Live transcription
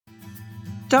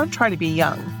Don't try to be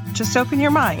young. Just open your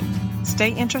mind. Stay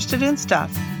interested in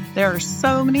stuff. There are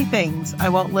so many things I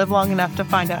won't live long enough to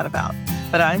find out about,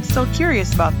 but I'm still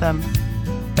curious about them.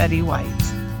 Betty White.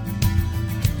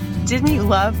 Didn't you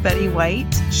love Betty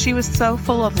White? She was so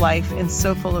full of life and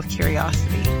so full of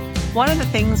curiosity. One of the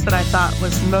things that I thought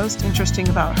was most interesting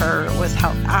about her was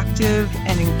how active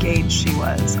and engaged she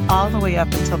was, all the way up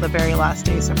until the very last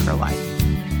days of her life.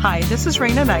 Hi, this is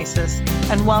Raina Nisus,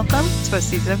 and welcome to a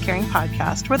Season of Caring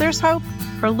podcast where there's hope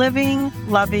for living,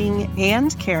 loving,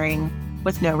 and caring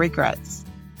with no regrets.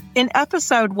 In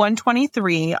episode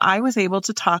 123, I was able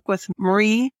to talk with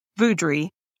Marie Voudry,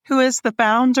 who is the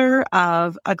founder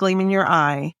of A Gleam in Your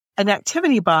Eye, an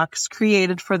activity box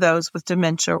created for those with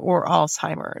dementia or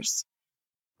Alzheimer's.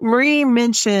 Marie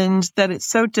mentioned that it's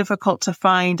so difficult to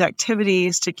find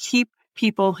activities to keep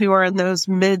people who are in those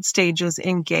mid stages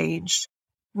engaged,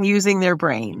 using their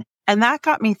brain. And that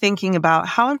got me thinking about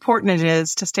how important it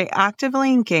is to stay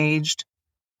actively engaged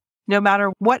no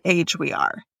matter what age we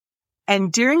are.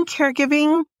 And during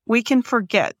caregiving, we can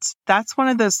forget. That's one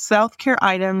of those self-care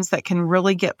items that can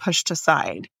really get pushed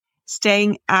aside.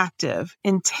 Staying active,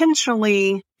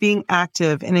 intentionally being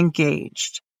active and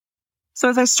engaged. So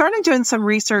as I started doing some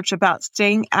research about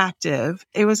staying active,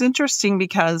 it was interesting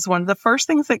because one of the first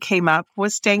things that came up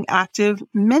was staying active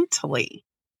mentally.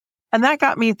 And that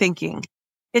got me thinking,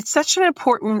 it's such an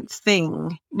important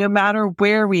thing, no matter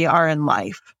where we are in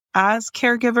life. As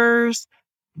caregivers,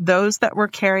 those that we're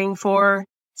caring for,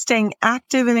 staying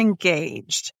active and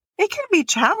engaged. It can be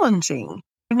challenging.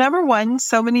 Number one,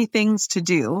 so many things to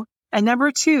do. And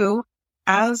number two,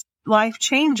 as life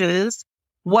changes,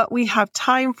 what we have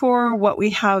time for, what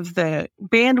we have the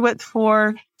bandwidth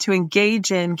for to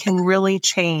engage in can really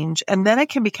change. And then it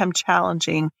can become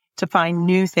challenging to find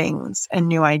new things and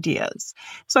new ideas.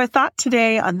 So I thought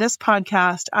today on this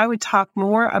podcast, I would talk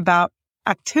more about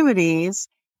activities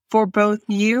for both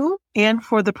you and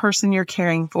for the person you're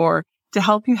caring for to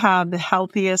help you have the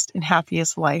healthiest and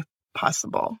happiest life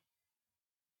possible.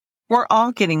 We're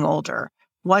all getting older,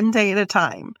 one day at a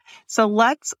time. So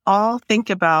let's all think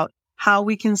about how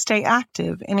we can stay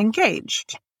active and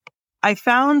engaged. I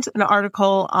found an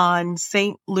article on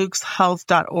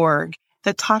stlukeshealth.org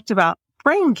that talked about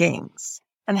brain games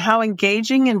and how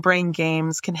engaging in brain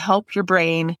games can help your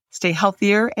brain stay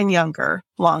healthier and younger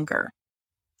longer.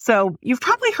 So you've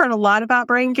probably heard a lot about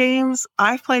brain games.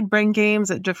 I've played brain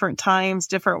games at different times,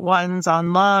 different ones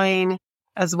online,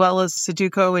 as well as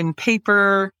Sudoku and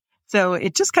paper. So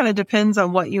it just kind of depends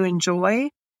on what you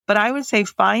enjoy. But I would say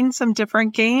find some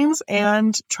different games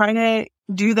and try to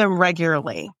do them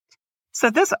regularly. So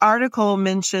this article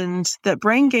mentioned that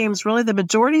brain games, really the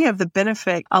majority of the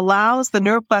benefit allows the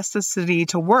neuroplasticity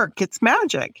to work its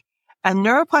magic. And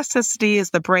neuroplasticity is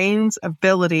the brain's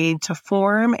ability to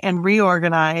form and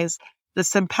reorganize the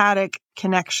sympathetic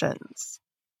connections.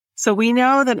 So we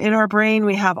know that in our brain,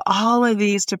 we have all of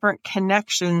these different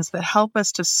connections that help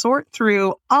us to sort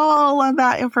through all of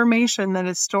that information that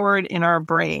is stored in our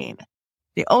brain.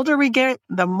 The older we get,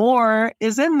 the more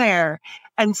is in there.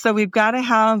 And so we've got to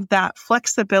have that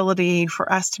flexibility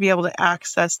for us to be able to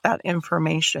access that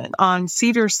information. On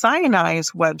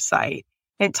Cedars-Sinai's website,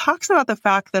 it talks about the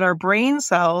fact that our brain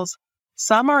cells,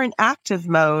 some are in active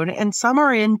mode and some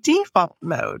are in default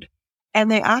mode. And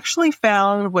they actually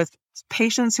found with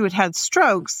patients who had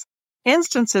strokes,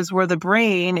 instances where the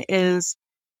brain is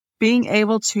being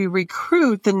able to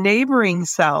recruit the neighboring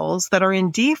cells that are in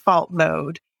default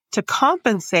mode to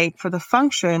compensate for the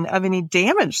function of any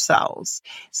damaged cells.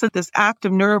 So this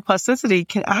active neuroplasticity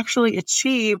can actually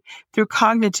achieve through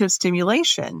cognitive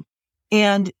stimulation.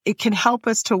 And it can help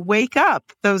us to wake up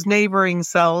those neighboring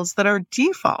cells that are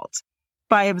default.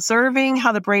 By observing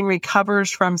how the brain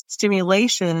recovers from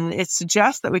stimulation, it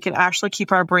suggests that we can actually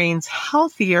keep our brains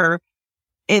healthier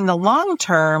in the long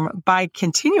term by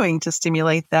continuing to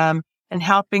stimulate them and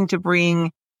helping to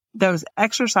bring those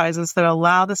exercises that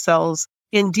allow the cells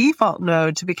in default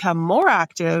mode to become more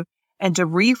active and to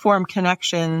reform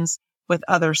connections with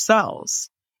other cells.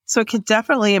 So it can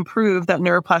definitely improve that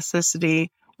neuroplasticity,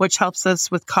 which helps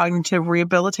us with cognitive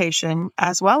rehabilitation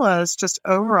as well as just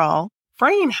overall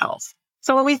brain health.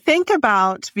 So when we think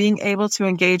about being able to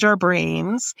engage our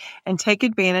brains and take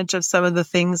advantage of some of the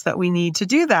things that we need to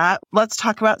do that, let's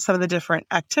talk about some of the different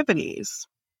activities.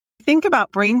 Think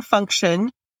about brain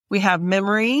function. We have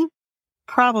memory,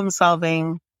 problem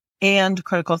solving, and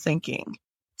critical thinking.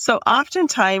 So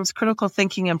oftentimes critical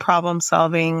thinking and problem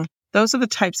solving, those are the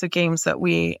types of games that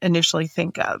we initially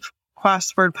think of.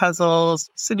 Crossword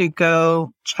puzzles, Sudoku,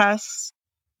 chess,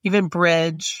 even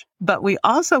bridge. But we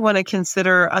also want to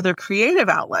consider other creative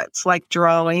outlets like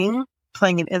drawing,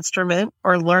 playing an instrument,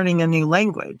 or learning a new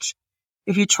language.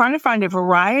 If you try to find a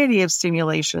variety of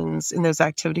stimulations in those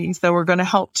activities that were going to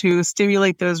help to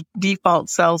stimulate those default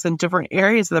cells in different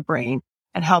areas of the brain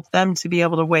and help them to be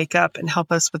able to wake up and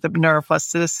help us with the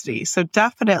neuroplasticity. So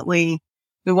definitely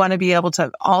we want to be able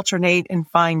to alternate and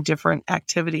find different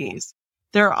activities.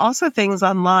 There are also things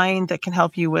online that can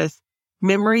help you with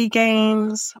memory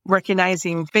games,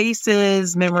 recognizing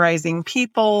faces, memorizing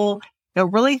people,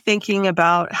 really thinking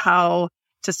about how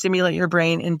to stimulate your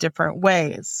brain in different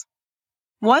ways.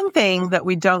 One thing that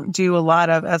we don't do a lot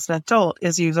of as an adult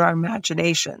is use our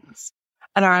imaginations.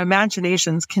 And our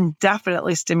imaginations can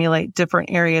definitely stimulate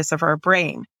different areas of our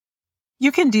brain.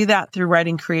 You can do that through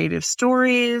writing creative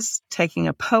stories, taking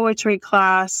a poetry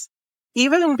class,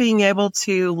 even being able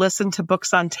to listen to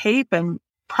books on tape and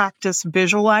practice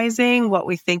visualizing what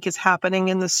we think is happening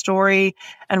in the story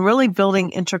and really building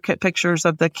intricate pictures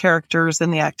of the characters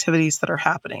and the activities that are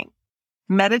happening.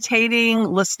 Meditating,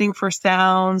 listening for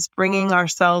sounds, bringing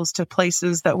ourselves to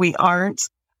places that we aren't,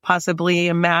 possibly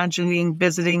imagining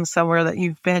visiting somewhere that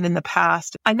you've been in the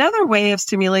past. Another way of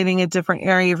stimulating a different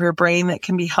area of your brain that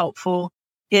can be helpful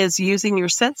is using your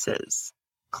senses,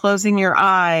 closing your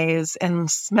eyes and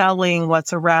smelling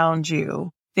what's around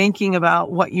you, thinking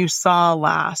about what you saw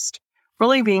last,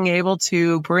 really being able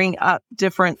to bring up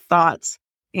different thoughts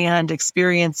and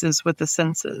experiences with the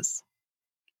senses.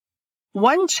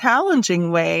 One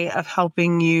challenging way of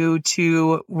helping you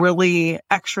to really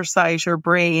exercise your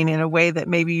brain in a way that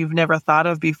maybe you've never thought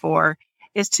of before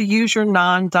is to use your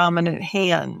non-dominant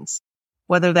hands,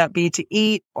 whether that be to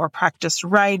eat or practice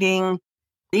writing,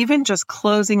 even just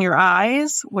closing your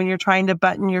eyes when you're trying to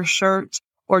button your shirt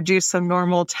or do some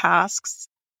normal tasks.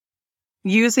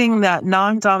 Using that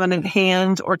non-dominant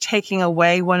hand or taking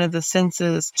away one of the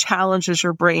senses challenges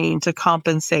your brain to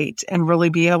compensate and really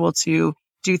be able to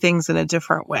do things in a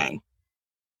different way.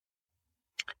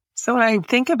 So when I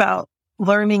think about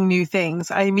learning new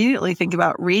things, I immediately think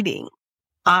about reading.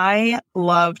 I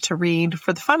love to read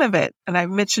for the fun of it. And I've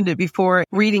mentioned it before.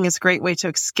 Reading is a great way to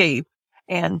escape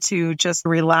and to just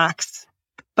relax.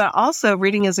 But also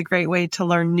reading is a great way to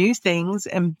learn new things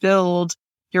and build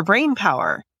your brain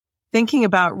power. Thinking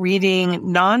about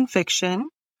reading nonfiction,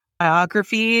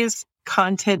 biographies,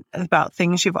 content about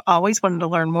things you've always wanted to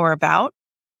learn more about.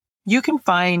 You can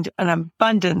find an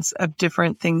abundance of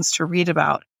different things to read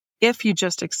about if you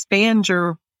just expand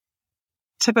your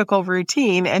typical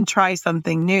routine and try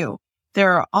something new.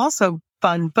 There are also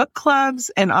fun book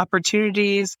clubs and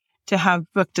opportunities to have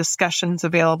book discussions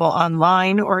available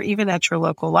online or even at your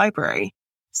local library.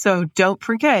 So don't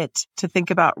forget to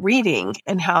think about reading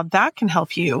and how that can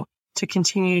help you to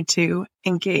continue to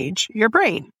engage your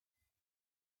brain.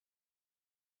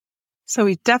 So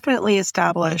we've definitely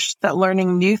established that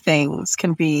learning new things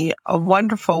can be a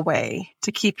wonderful way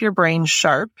to keep your brain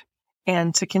sharp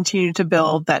and to continue to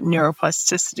build that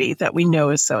neuroplasticity that we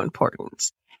know is so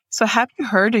important. So have you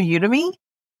heard of Udemy?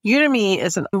 Udemy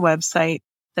is a website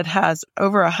that has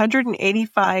over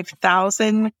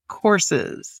 185,000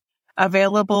 courses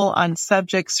available on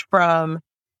subjects from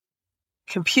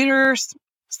computers,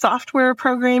 software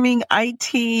programming,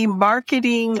 IT,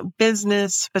 marketing,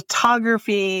 business,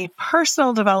 photography,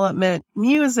 personal development,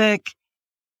 music,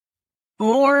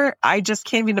 more. I just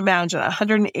can't even imagine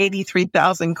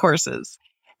 183,000 courses.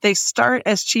 They start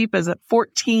as cheap as at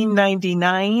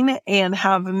 $14.99 and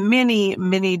have many,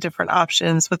 many different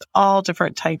options with all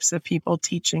different types of people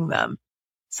teaching them.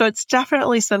 So it's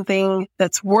definitely something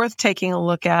that's worth taking a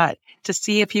look at to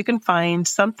see if you can find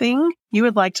something you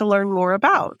would like to learn more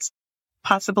about.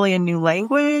 Possibly a new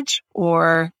language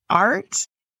or art.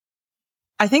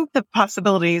 I think the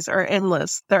possibilities are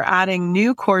endless. They're adding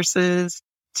new courses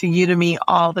to Udemy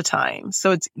all the time. So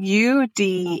it's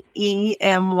udemy.com.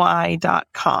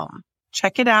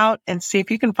 Check it out and see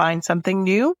if you can find something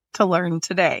new to learn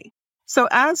today. So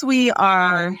as we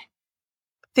are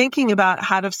thinking about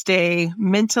how to stay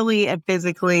mentally and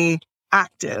physically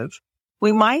active,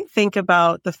 we might think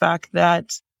about the fact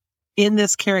that in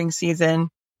this caring season,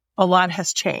 a lot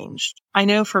has changed. I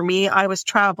know for me, I was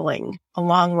traveling a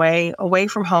long way away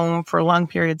from home for long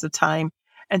periods of time,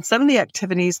 and some of the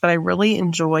activities that I really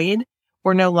enjoyed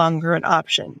were no longer an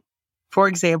option. For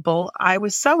example, I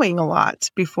was sewing a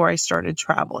lot before I started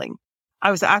traveling.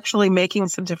 I was actually making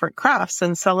some different crafts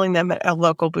and selling them at a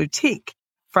local boutique,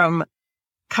 from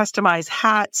customized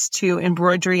hats to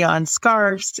embroidery on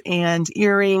scarves and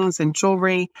earrings and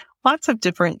jewelry, lots of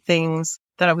different things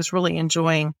that I was really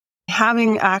enjoying.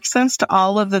 Having access to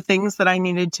all of the things that I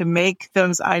needed to make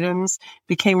those items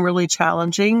became really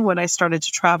challenging when I started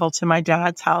to travel to my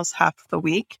dad's house half the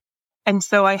week. And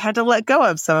so I had to let go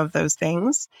of some of those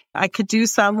things. I could do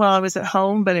some while I was at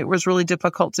home, but it was really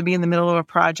difficult to be in the middle of a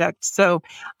project. So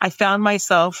I found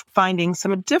myself finding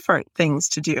some different things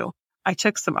to do. I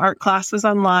took some art classes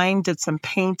online, did some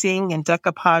painting and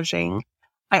decoupaging.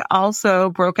 I also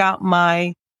broke out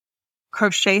my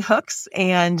crochet hooks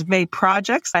and made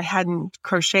projects I hadn't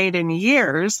crocheted in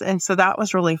years. And so that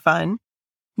was really fun.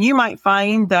 You might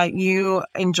find that you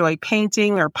enjoy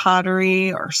painting or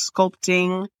pottery or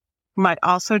sculpting. You might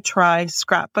also try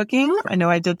scrapbooking. I know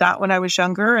I did that when I was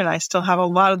younger, and I still have a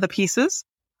lot of the pieces.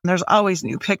 There's always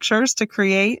new pictures to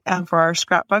create for our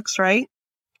scrapbooks, right?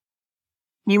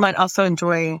 You might also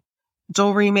enjoy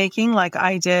jewelry making like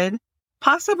I did,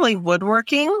 possibly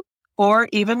woodworking, or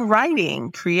even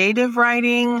writing, creative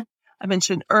writing. I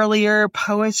mentioned earlier,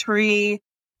 poetry,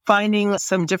 finding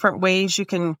some different ways you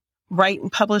can write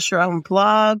and publish your own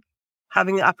blog,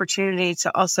 having the opportunity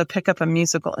to also pick up a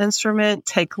musical instrument,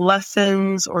 take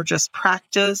lessons, or just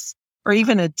practice, or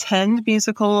even attend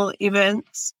musical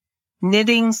events,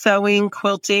 knitting, sewing,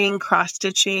 quilting,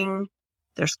 cross-stitching.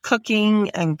 There's cooking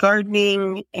and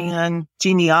gardening and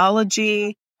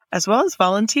genealogy, as well as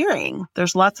volunteering.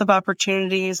 There's lots of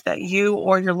opportunities that you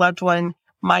or your loved one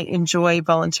might enjoy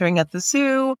volunteering at the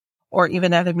zoo or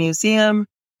even at a museum.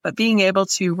 But being able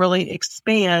to really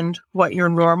expand what your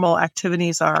normal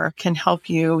activities are can help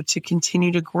you to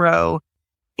continue to grow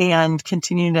and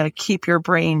continue to keep your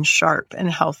brain sharp and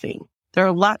healthy. There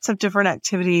are lots of different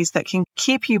activities that can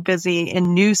keep you busy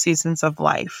in new seasons of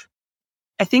life.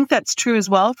 I think that's true as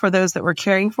well for those that we're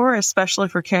caring for, especially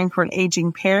if we're caring for an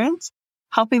aging parent.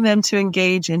 Helping them to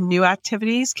engage in new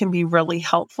activities can be really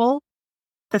helpful.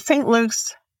 The St.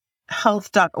 Luke's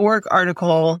Health.org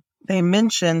article, they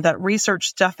mentioned that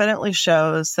research definitely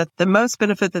shows that the most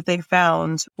benefit that they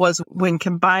found was when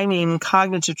combining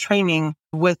cognitive training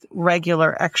with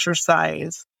regular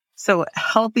exercise. So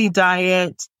healthy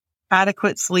diet,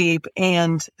 adequate sleep,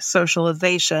 and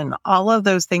socialization, all of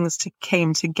those things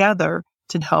came together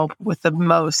to help with the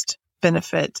most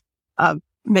benefit of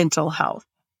mental health.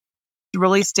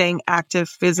 Really staying active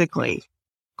physically.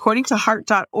 According to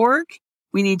heart.org,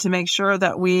 we need to make sure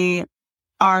that we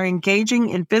are engaging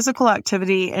in physical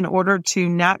activity in order to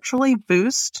naturally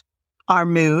boost our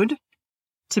mood,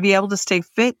 to be able to stay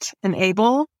fit and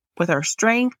able with our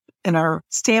strength and our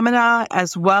stamina,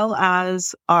 as well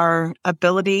as our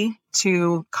ability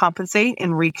to compensate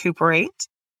and recuperate.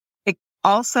 It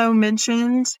also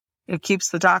mentioned it keeps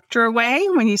the doctor away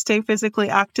when you stay physically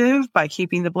active by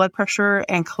keeping the blood pressure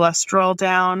and cholesterol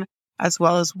down, as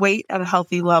well as weight at a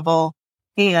healthy level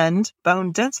and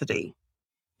bone density.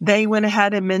 They went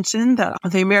ahead and mentioned that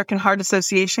the American Heart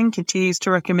Association continues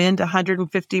to recommend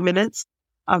 150 minutes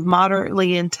of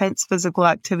moderately intense physical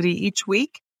activity each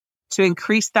week to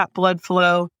increase that blood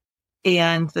flow.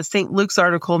 And the St. Luke's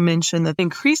article mentioned that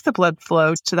increase the blood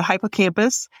flow to the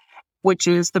hippocampus, which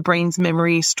is the brain's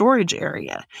memory storage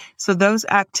area. So those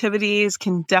activities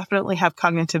can definitely have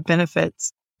cognitive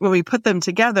benefits when we put them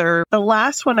together. The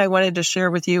last one I wanted to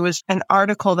share with you was an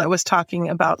article that was talking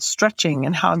about stretching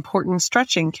and how important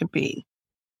stretching can be.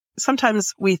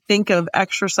 Sometimes we think of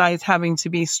exercise having to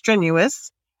be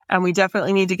strenuous, and we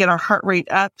definitely need to get our heart rate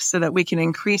up so that we can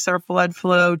increase our blood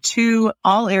flow to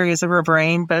all areas of our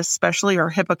brain, but especially our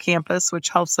hippocampus, which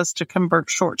helps us to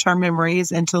convert short-term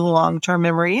memories into long-term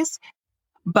memories.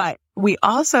 But we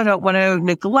also don't want to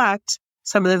neglect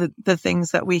some of the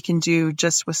things that we can do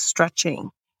just with stretching.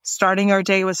 Starting our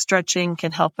day with stretching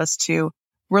can help us to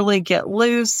really get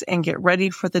loose and get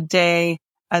ready for the day,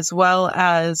 as well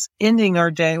as ending our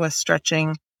day with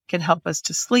stretching can help us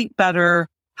to sleep better,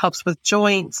 helps with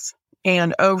joints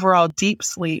and overall deep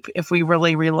sleep if we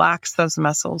really relax those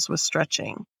muscles with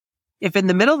stretching. If in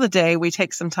the middle of the day we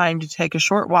take some time to take a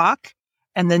short walk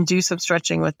and then do some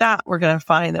stretching with that, we're going to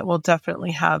find that we'll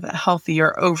definitely have a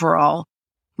healthier overall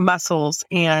muscles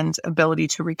and ability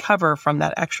to recover from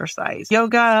that exercise.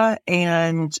 Yoga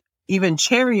and even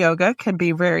chair yoga can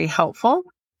be very helpful.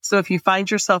 So if you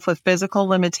find yourself with physical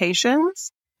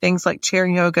limitations, things like chair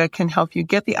yoga can help you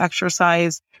get the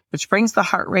exercise, which brings the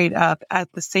heart rate up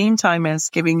at the same time as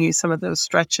giving you some of those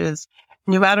stretches.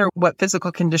 No matter what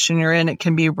physical condition you're in, it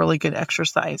can be a really good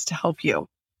exercise to help you.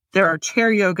 There are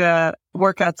chair yoga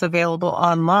workouts available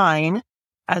online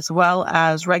as well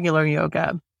as regular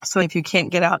yoga. So if you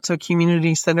can't get out to a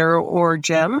community center or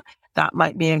gym, that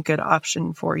might be a good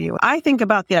option for you. I think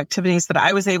about the activities that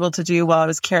I was able to do while I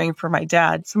was caring for my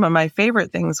dad. Some of my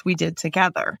favorite things we did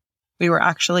together. We were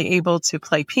actually able to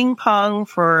play ping pong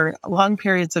for long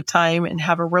periods of time and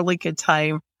have a really good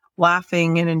time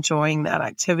laughing and enjoying that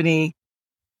activity.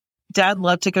 Dad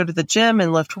loved to go to the gym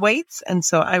and lift weights, and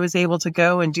so I was able to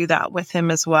go and do that with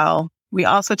him as well. We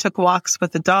also took walks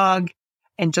with the dog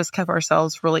and just kept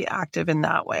ourselves really active in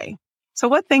that way. So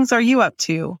what things are you up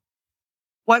to?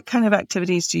 What kind of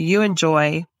activities do you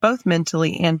enjoy, both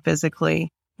mentally and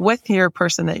physically, with your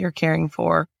person that you're caring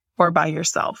for or by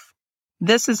yourself?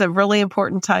 This is a really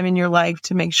important time in your life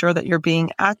to make sure that you're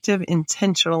being active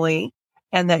intentionally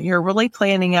and that you're really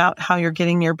planning out how you're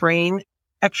getting your brain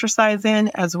exercise in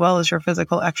as well as your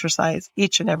physical exercise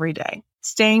each and every day.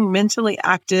 Staying mentally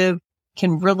active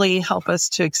can really help us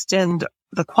to extend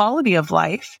the quality of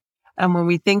life. And when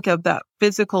we think of that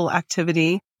physical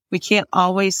activity, we can't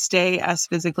always stay as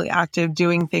physically active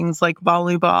doing things like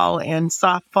volleyball and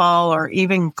softball or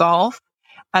even golf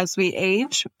as we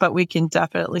age, but we can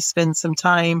definitely spend some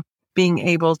time being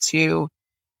able to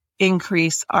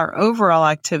increase our overall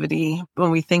activity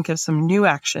when we think of some new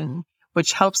action,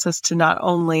 which helps us to not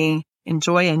only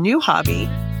enjoy a new hobby,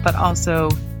 but also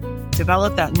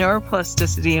develop that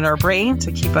neuroplasticity in our brain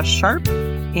to keep us sharp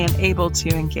and able to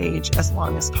engage as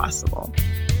long as possible.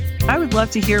 I would love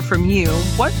to hear from you.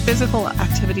 What physical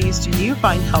activities do you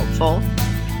find helpful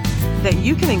that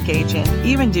you can engage in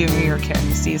even during your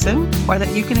caring season, or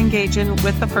that you can engage in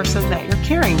with the person that you're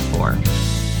caring for?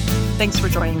 Thanks for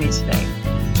joining me today.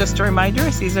 Just a reminder,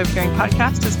 a Season of Caring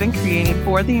podcast has been created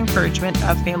for the encouragement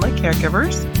of family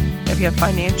caregivers. If you have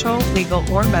financial, legal,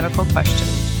 or medical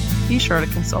questions, be sure to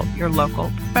consult your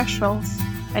local professionals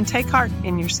and take heart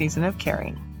in your season of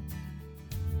caring.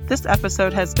 This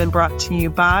episode has been brought to you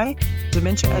by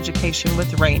Dementia Education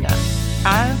with Raina.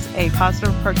 As a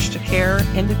Positive Approach to Care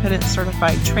independent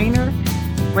certified trainer,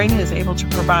 Raina is able to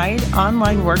provide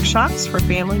online workshops for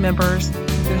family members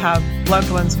who have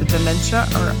loved ones with dementia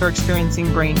or are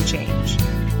experiencing brain change.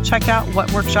 Check out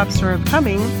what workshops are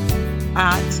coming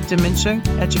at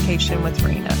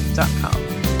dementiaeducationwithraina.com.